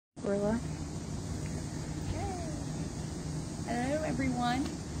camera. Hello everyone.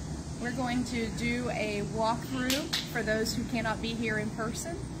 We're going to do a walkthrough for those who cannot be here in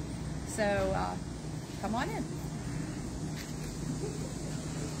person. So come on in.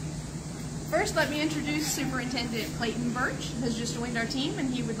 First, let me introduce Superintendent Clayton Birch, who has just joined our team, and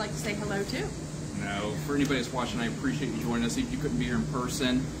he would like to say hello too. No, for anybody that's watching, I appreciate you joining us. If you couldn't be here in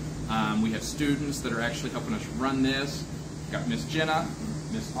person, we have students that are actually helping us run this. We've got Miss Jenna,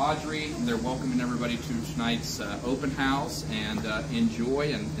 Miss Audrey. They're welcoming everybody to tonight's open house, and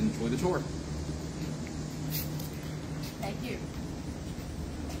enjoy the tour. Thank you.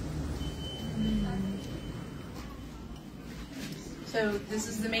 So this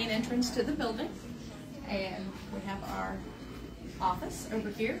is the main entrance to the building, and we have our office over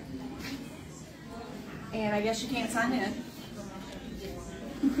here. And I guess you can't sign in.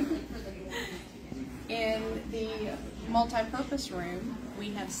 In the multi-purpose room, we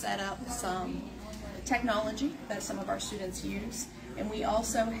have set up some technology that some of our students use, and we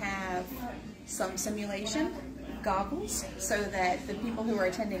also have some simulation goggles so that the people who are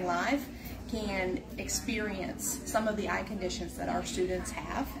attending live can experience some of the eye conditions that our students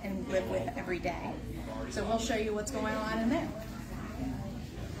have and live with every day. So we'll show you what's going on in there.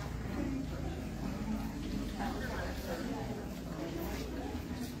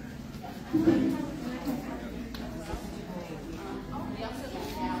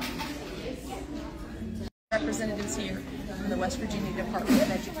 Representatives here from the West Virginia Department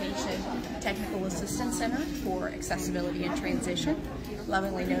of Education Technical Assistance Center for Accessibility and Transition,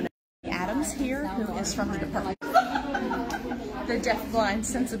 lovingly known as Adams here, who is from the department, the Deafblind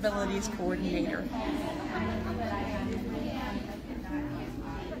Sensibilities Coordinator.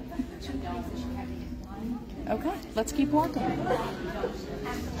 Okay, let's keep walking.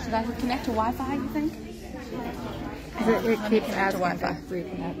 Should I connect to Wi-Fi, you think? It keeps asking to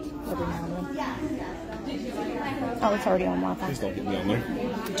reconnect every now and then. Oh, it's already on Wi-Fi. Please don't get me on there.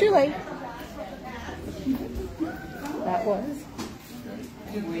 Too late. That was.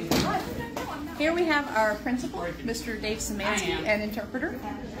 Here we have our principal, Mr. Dave Szymanski, and interpreter,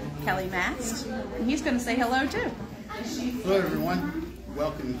 Kelly Mast. And he's going to say hello, too. Hello, everyone.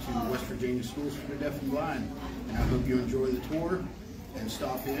 Welcome to West Virginia Schools for the Deaf and Blind. And I hope you enjoy the tour and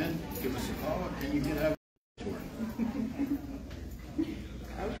stop in, give us a call, and you can have a tour.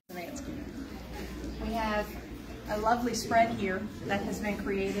 We have a lovely spread here that has been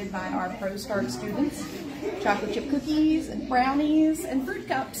created by our ProStart students. Chocolate chip cookies and brownies and fruit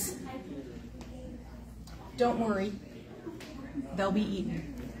cups. Don't worry, they'll be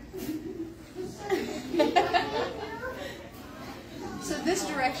eaten. So this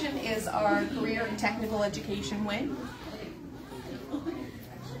direction is our career and technical education wing.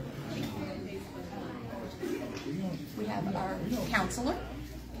 We have our counselor.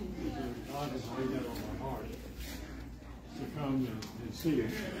 God has laid that on my heart to come and see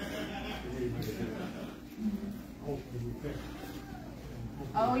it. Hopefully we pick.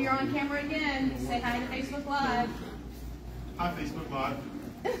 Oh, you're on camera again. Say hi to Facebook Live. Hi, Facebook Live.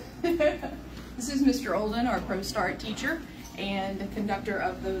 This is Mr. Olden, our ProStart teacher and the conductor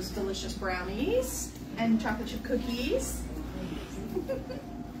of those delicious brownies and chocolate chip cookies.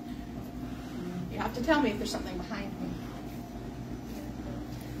 You have to tell me if there's something behind me.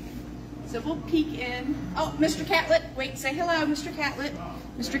 So we'll peek in. Oh, Mr. Catlett. Wait, say hello, Mr. Catlett.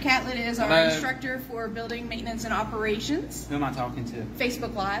 Mr. Catlett is our instructor for building maintenance and operations. Who am I talking to?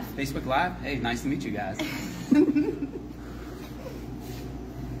 Facebook Live. Facebook Live? Hey, nice to meet you guys.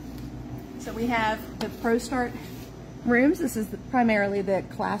 So we have the ProStart rooms. This is primarily the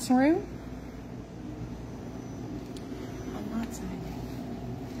classroom. I'm not signing.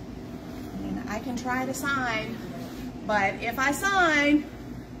 And I can try to sign, but if I sign,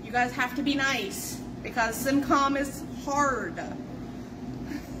 you guys have to be nice because SimCom is hard.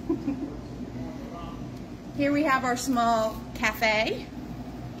 Here we have our small cafe.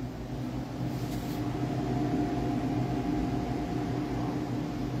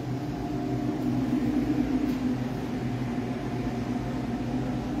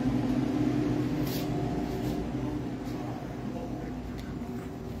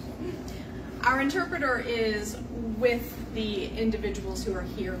 Our interpreter is with the individuals who are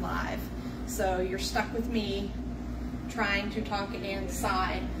here live. So you're stuck with me trying to talk and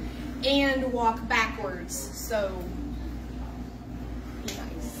sign and walk backwards. So be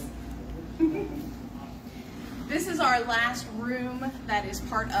nice. This is our last room that is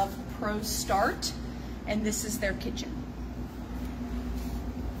part of ProStart, and this is their kitchen.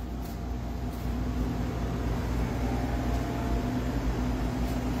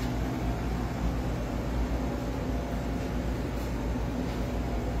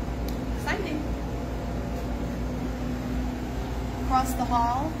 Across the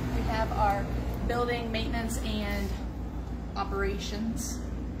hall, we have our building maintenance and operations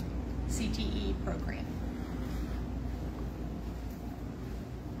CTE program.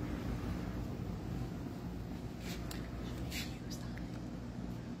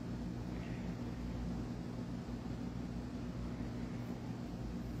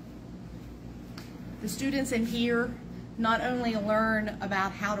 The students in here not only learn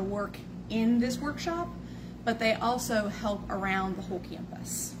about how to work in this workshop, but they also help around the whole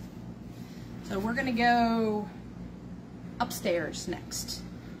campus. So we're going to go upstairs next.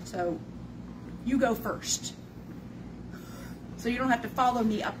 So you go first. So you don't have to follow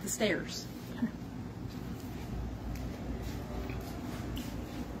me up the stairs.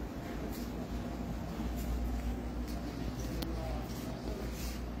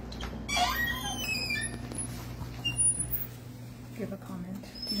 Give a comment.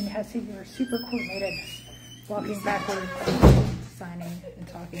 You have to see you're super coordinated, walking backwards, signing and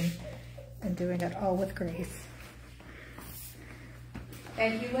talking, and doing it all with grace.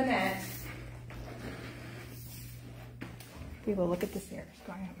 Thank you, Lynette. We will look at the stairs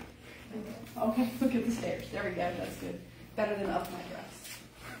going up. Okay, look at the stairs. There we go. That's good. Better than up my dress.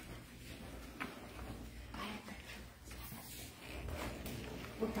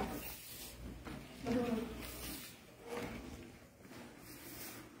 We're covered.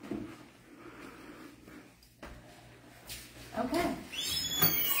 Okay.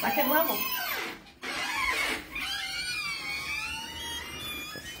 Second level.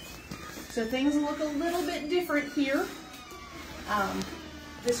 So things look a little bit different here.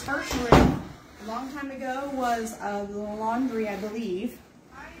 This first room, a long time ago, was the laundry, I believe.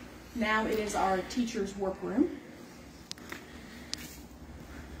 Now it is our teacher's workroom.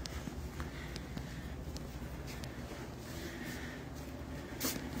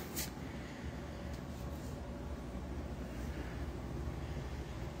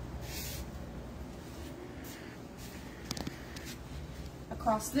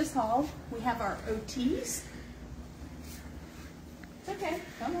 Across this hall, we have our OTs. It's okay,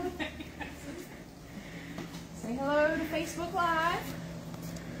 come on. Say hello to Facebook Live.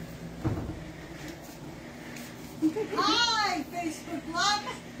 Hi, Facebook Live.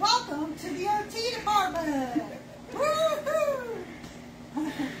 Welcome to the OT department. Woo-hoo!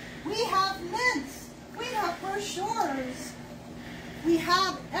 We have mints. We have brochures. We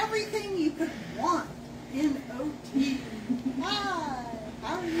have everything you could want in OT. Hi,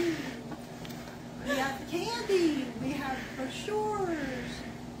 how are you? We have candy. We have brochures.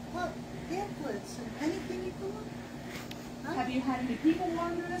 Well, pamphlets and anything you can want. Huh? Have you had any people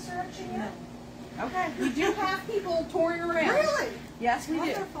wander this direction yet? No. Okay, we do have people touring around. Really? Yes, we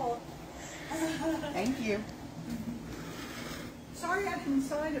Wonderful. do. Thank you. Sorry I didn't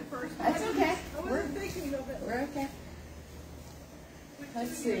sign it first. That's okay. I wasn't thinking of it. We're okay.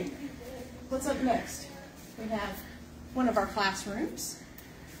 Let's see. What's up next? We have one of our classrooms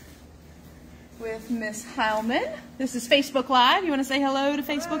with Miss Heilman. This is Facebook Live. You want to say hello to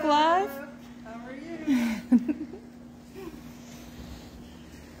Facebook Live? How are you?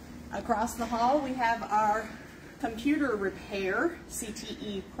 Across the hall, we have our computer repair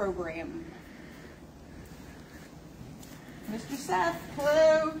CTE program. Mr. Seth,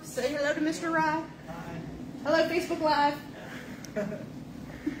 hello. Say hello to Mr. Rye. Hi. Hello, Facebook Live.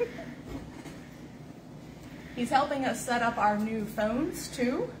 He's helping us set up our new phones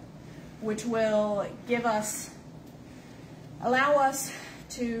too, which will allow us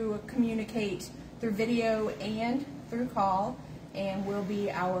to communicate through video and through call, and will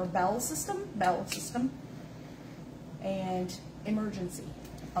be our bell system, and emergency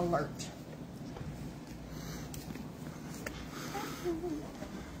alert.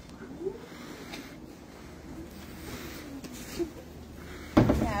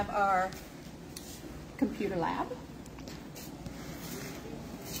 We have our computer lab.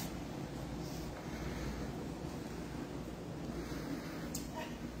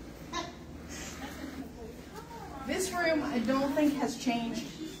 This room I don't think has changed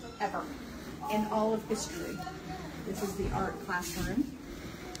ever in all of history. This is the art classroom.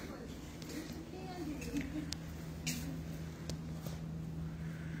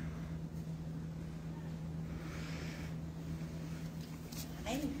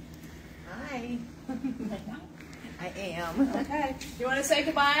 Hi. I am. Okay. You want to say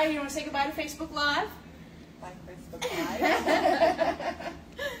goodbye? You want to say goodbye to Facebook Live? Bye, Facebook Live.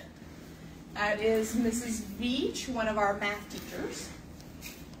 That is Mrs. Veach, one of our math teachers.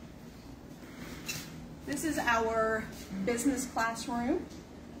 This is our business classroom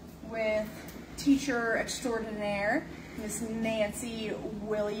with teacher extraordinaire, Miss Nancy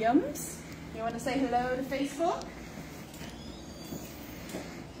Williams. You want to say hello to Facebook?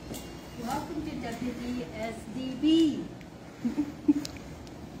 Welcome to WVSDB.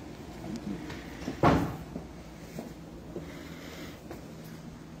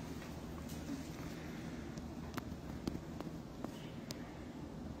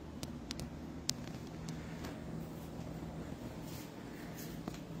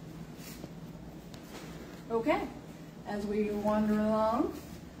 Okay, as we wander along,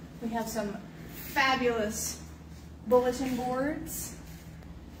 we have some fabulous bulletin boards.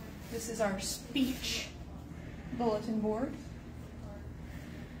 This is our speech bulletin board.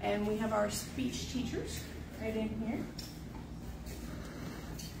 And we have our speech teachers right in here.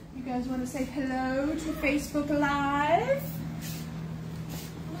 You guys want to say hello to Facebook Live?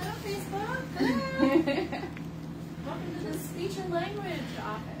 Hello, Facebook. Hello. Welcome to the Speech and Language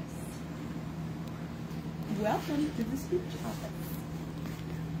office. Welcome to the speech office.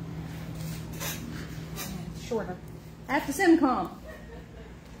 Shorter. At the SimCom.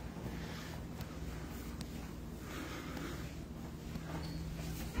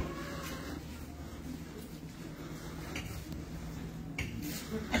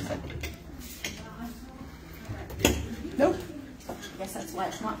 Nope. Guess that's why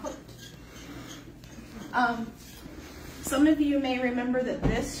it's not put. Some of you may remember that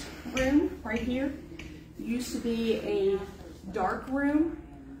this room right here used to be a dark room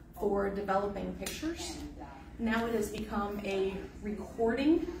for developing pictures. Now it has become a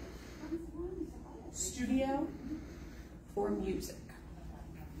recording studio for music.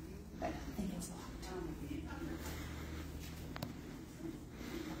 But I think it's locked.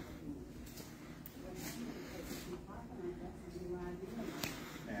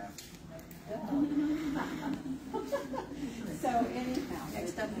 So anyhow,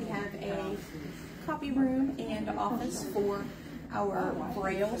 next up we have a copy room and office for our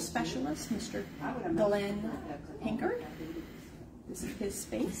Braille specialist, Mr. Glenn Pinkard. This is his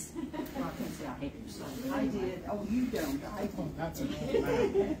space. I did. Oh, you don't. I think That's a cool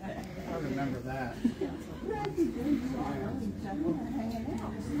map. I remember that.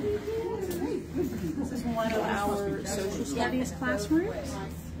 This is one of our social studies classrooms.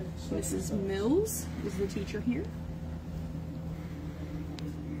 Mrs. Mills is the teacher here.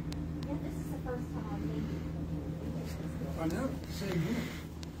 This is the first time I'm meeting. I know. Same here.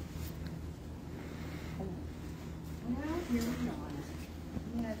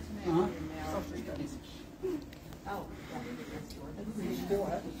 social studies. Oh,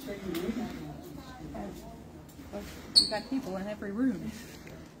 We've got people in every room.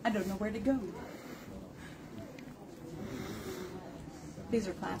 I don't know where to go. These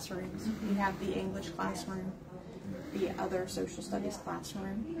are classrooms. We have the English classroom, the other social studies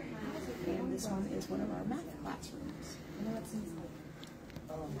classroom, and this one is one of our math classrooms.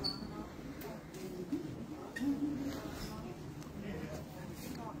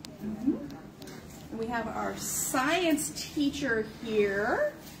 We have our science teacher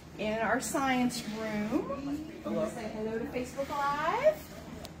here in our science room. Hello. Say hello to Facebook Live.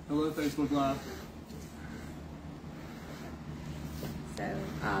 Hello, Facebook Live. So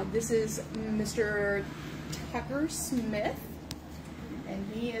this is Mr. Tucker Smith, and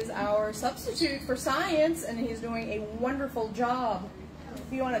he is our substitute for science, and he's doing a wonderful job.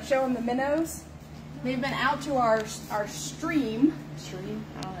 If you want to show him the minnows, they've been out to our stream, I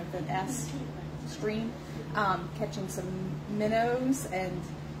don't know if it's stream, catching some minnows and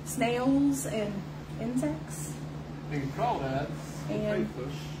snails and insects. You can call that And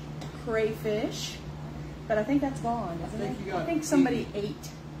crayfish. crayfish, but I think that's gone, isn't it? I think somebody ate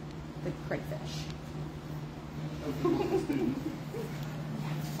the crayfish.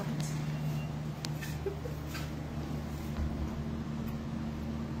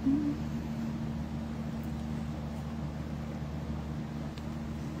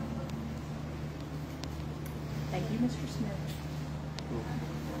 Thank you, Mr. Smith.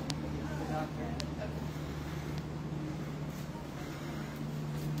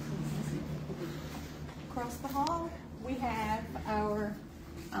 Across the hall, we have our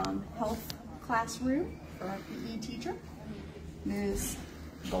health classroom for our PE teacher, Ms.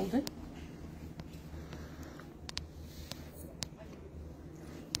 Golden.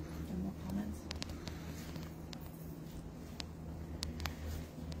 Any more comments?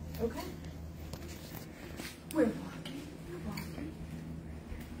 Okay. We're walking.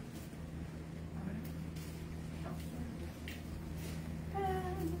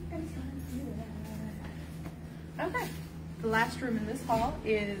 Okay. The last room in this hall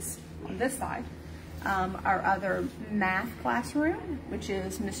is on this side. Our other math classroom, which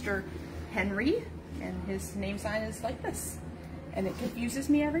is Mr. Henry, and his name sign is like this. And it confuses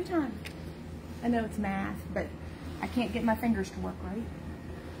me every time. I know it's math, but I can't get my fingers to work right.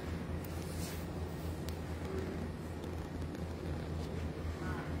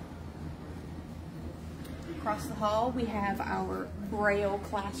 across the hall, we have our Braille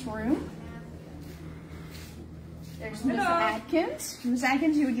classroom. There's Ms. Adkins. Ms.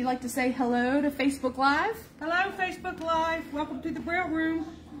 Adkins, would you like to say hello to Facebook Live? Hello, Facebook Live. Welcome to the Braille Room.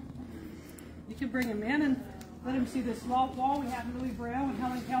 You can bring him in and let him see this wall. We have Louis Braille and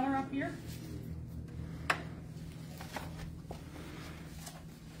Helen Keller up here.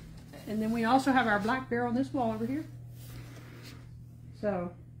 And then we also have our black bear on this wall over here.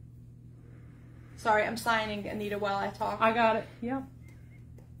 So. Sorry, I'm signing, Anita, while I talk. I got it, yeah.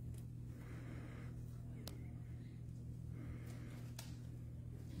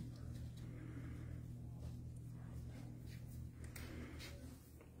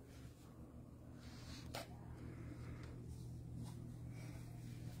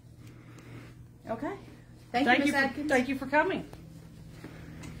 Okay. Thank you, Ms. Adkins. Thank you for coming.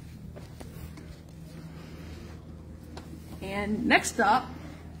 And next up,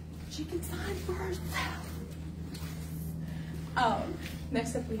 she can sign for herself.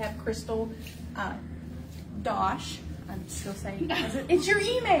 Next up we have Crystal Dosh. I'm still saying it's your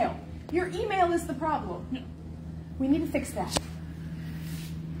email. Your email is the problem. We need to fix that.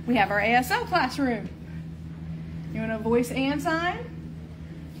 We have our ASL classroom. You want to voice and sign?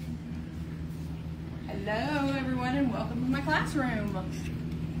 Hello, everyone, and welcome to my classroom.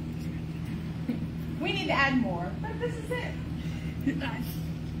 We need to add more, but this is it.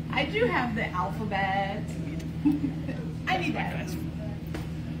 I do have the alphabet. I need that.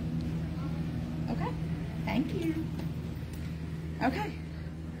 Okay, thank you. Okay,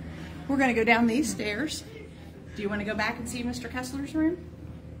 we're going to go down these stairs. Do you want to go back and see Mr. Kessler's room?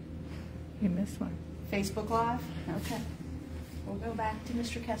 You missed one. Facebook Live? Okay. We'll go back to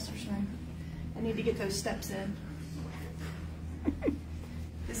Mr. Kessler's room. I need to get those steps in.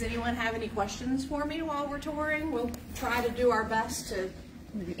 Does anyone have any questions for me while we're touring? We'll try to do our best to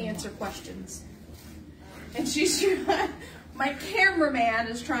answer questions. And she's trying, my cameraman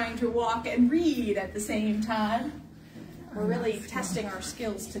is trying to walk and read at the same time. We're really testing our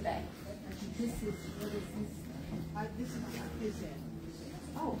skills today. This is, what is this? This is what this is.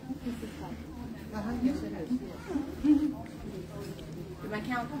 Oh, this is like, yes it is.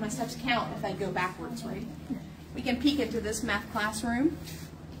 Do my steps count if I go backwards, right? We can peek into this math classroom.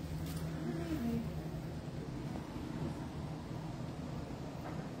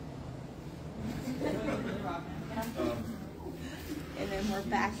 And then we're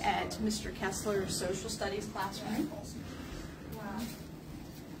back at Mr. Kessler's social studies classroom.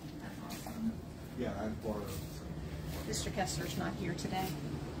 Yeah, I'm part of it. Mr. Kessler's not here today.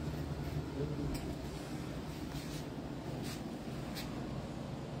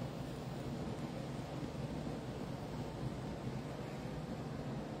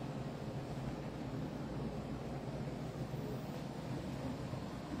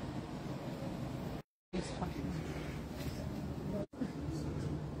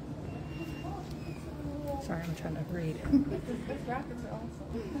 Sorry, I'm trying to read.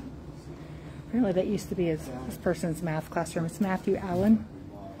 Really, that used to be this person's math classroom. It's Matthew Allen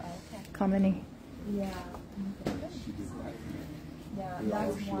commenting. Yeah. Yeah,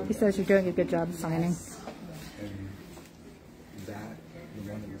 that's one. He says you're doing a good job signing. And that, the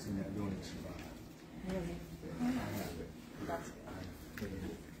one that was in that building survived. Really? I have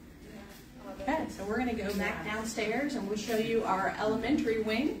it. Okay, so we're going to go back downstairs and we'll show you our elementary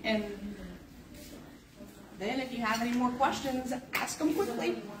wing. And then if you have any more questions, ask them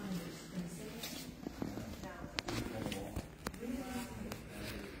quickly.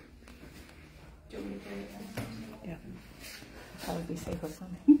 Yeah. Probably be safer for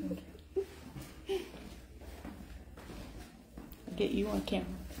me. Thank you. I'll get you on camera.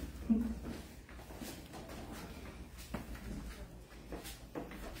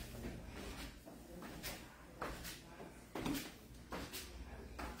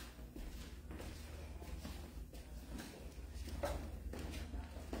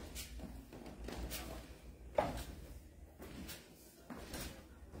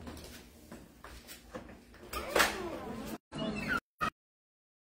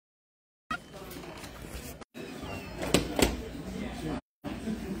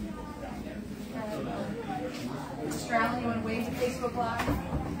 Allen, you want to wave to Facebook Live?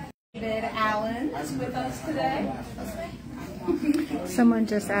 David Allen is with us today. Someone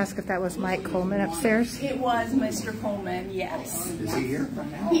just asked if that was Mike Coleman upstairs. It was Mr. Coleman, yes. Is he here?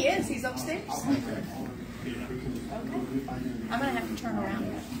 He is. He's upstairs. Okay. I'm going to have to turn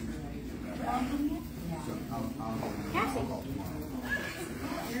around. Cassie.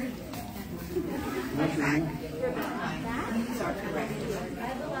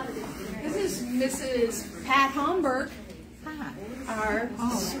 This is Mrs. Pat Homburg, our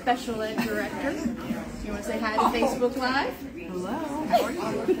special ed director. You want to say hi to Facebook Live? Hello. How are you?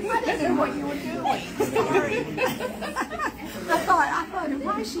 I didn't know what you were doing. Sorry. I thought,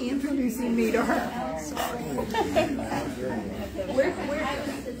 why is she introducing me to her? Sorry.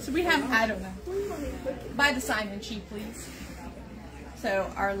 So we have, I don't know. Buy the sign-in sheet, please.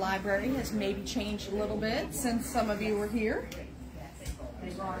 So our library has maybe changed a little bit since some of you were here.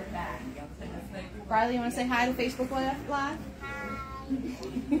 Riley, you want to say hi to Facebook Live?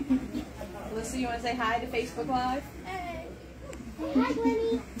 Alyssa, you want to say hi to Facebook Live? Hey. Hi,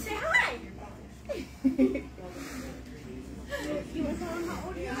 Lenny. Say hi. You want to tell them how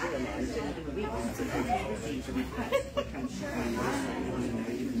old you are?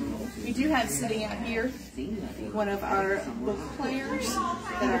 We do have sitting out here one of our book players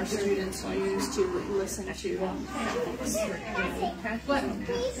that our students use to listen to. What?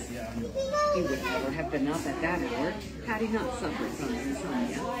 He would never have been up at that hour had he not suffered from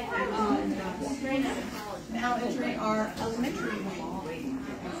insomnia. Now entering our elementary.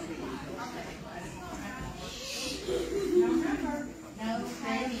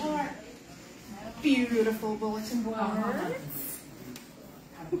 Beautiful bulletin boards.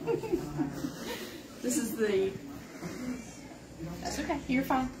 This is the, that's okay, you're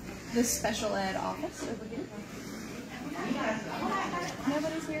fine. The special ed office over here.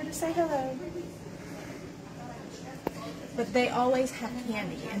 Nobody's here to say hello. But they always have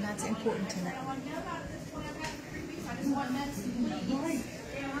candy, and that's important to know.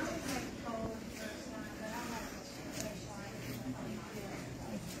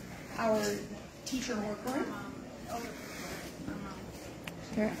 Our teacher workroom.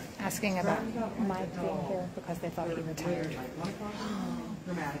 They're asking about Mike being here because they thought he retired.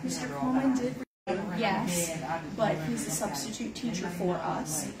 Mr. Coleman did, yes, but he's a substitute teacher for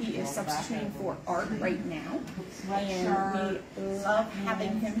us. He is substituting for Art right now, and we love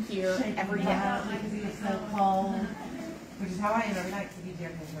having him here every day. Which is how I end every night to be there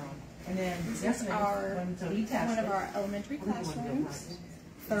control. And then This is one of our elementary classrooms,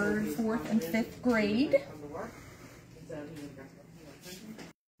 3rd, 4th, and 5th grade.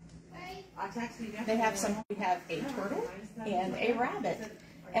 They have we have a turtle and a rabbit.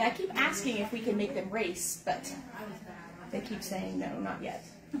 And I keep asking if we can make them race, but they keep saying no, not yet.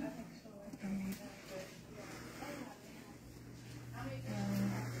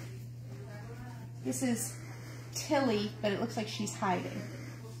 This is Tilly, but it looks like she's hiding.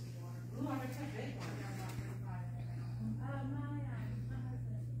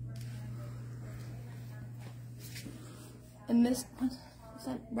 And this, what's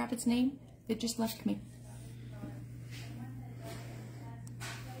that rabbit's name? It just left me.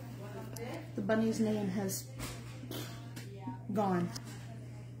 The bunny's name has gone.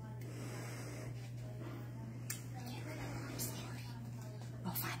 I'm sorry.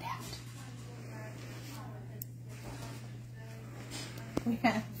 We'll find out. We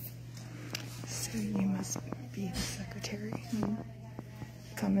have. So you must be the secretary.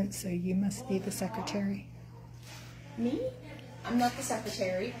 Comment, so you must be the secretary. Me? I'm not the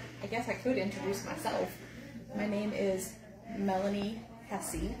secretary. I guess I could introduce myself. My name is Melanie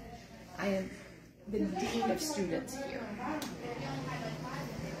Hesse. I am the Dean of Students here.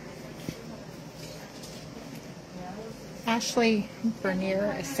 Ashley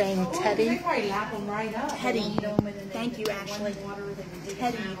Bernier is saying Teddy. Teddy. Thank you, Ashley.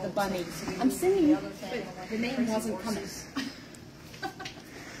 Teddy the bunny. I'm singing, but the name wasn't coming.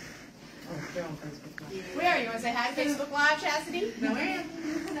 Where are you? Want to say hi to Facebook Live, Chastity? No, ma'am.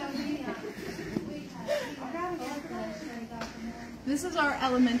 This is our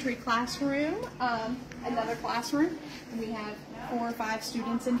elementary classroom, another classroom. We have 4 or 5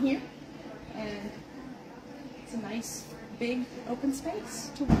 students in here, and it's a nice, big, open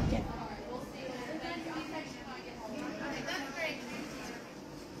space to work in.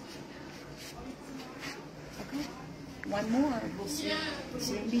 Okay, one more. We'll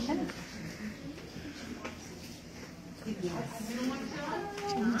soon be headed. We're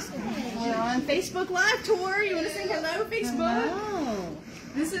on Facebook Live tour. You want to say hello, Facebook? Hello.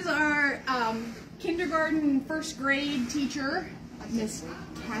 This is our kindergarten, 1st grade teacher, Miss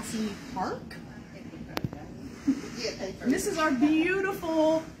Cassie Park. And this is our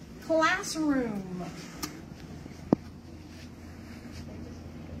beautiful classroom.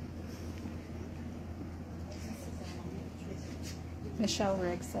 Michelle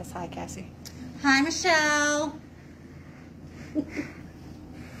Riggs says hi, Cassie. Hi, Michelle.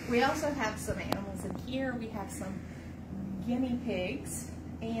 We also have some animals in here. We have some guinea pigs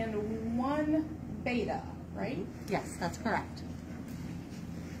and 1 beta, right? Yes, that's correct.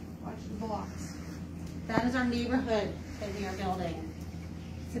 Watch the blocks. That is our neighborhood that we are building.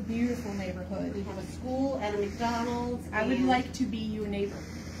 It's a beautiful neighborhood. We have a school and a McDonald's. I would like to be your neighbor.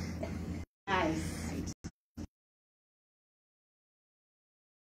 Nice.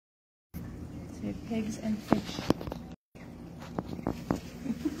 So we have pigs and fish.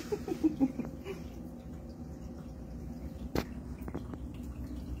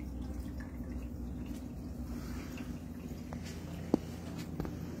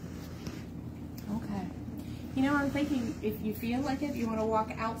 Okay. You know, I'm thinking if you feel like it, you want to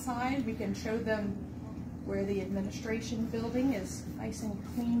walk outside, we can show them where the administration building is nice and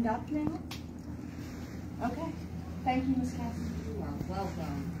cleaned up now. Okay. Thank you, Ms. Cassie. You are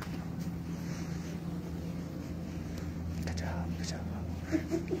welcome. Good job, good job.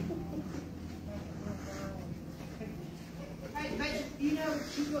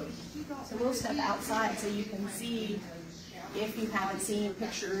 So we'll step outside so you can see, if you haven't seen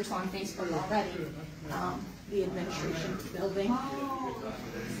pictures on Facebook already, the administration building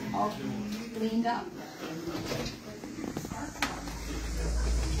all cleaned up.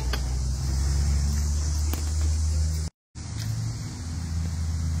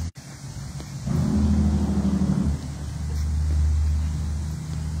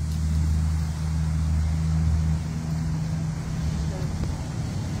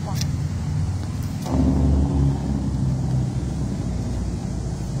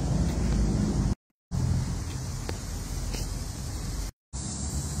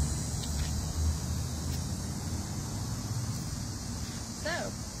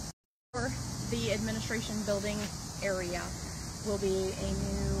 The administration building area will be a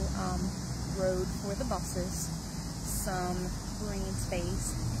new road for the buses, some green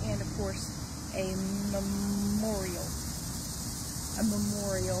space, and of course a memorial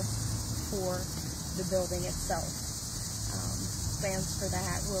for the building itself. Plans for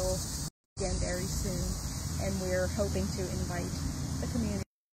that will begin very soon, and we're hoping to invite the community.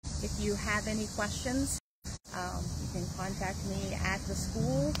 If you have any questions, you can contact me at the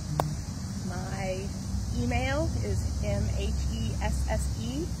school. My email is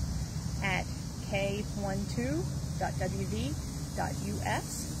mhesse@k12.wv.us.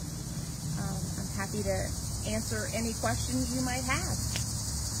 I'm happy to answer any questions you might have.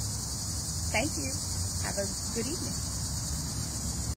 Thank you. Have a good evening.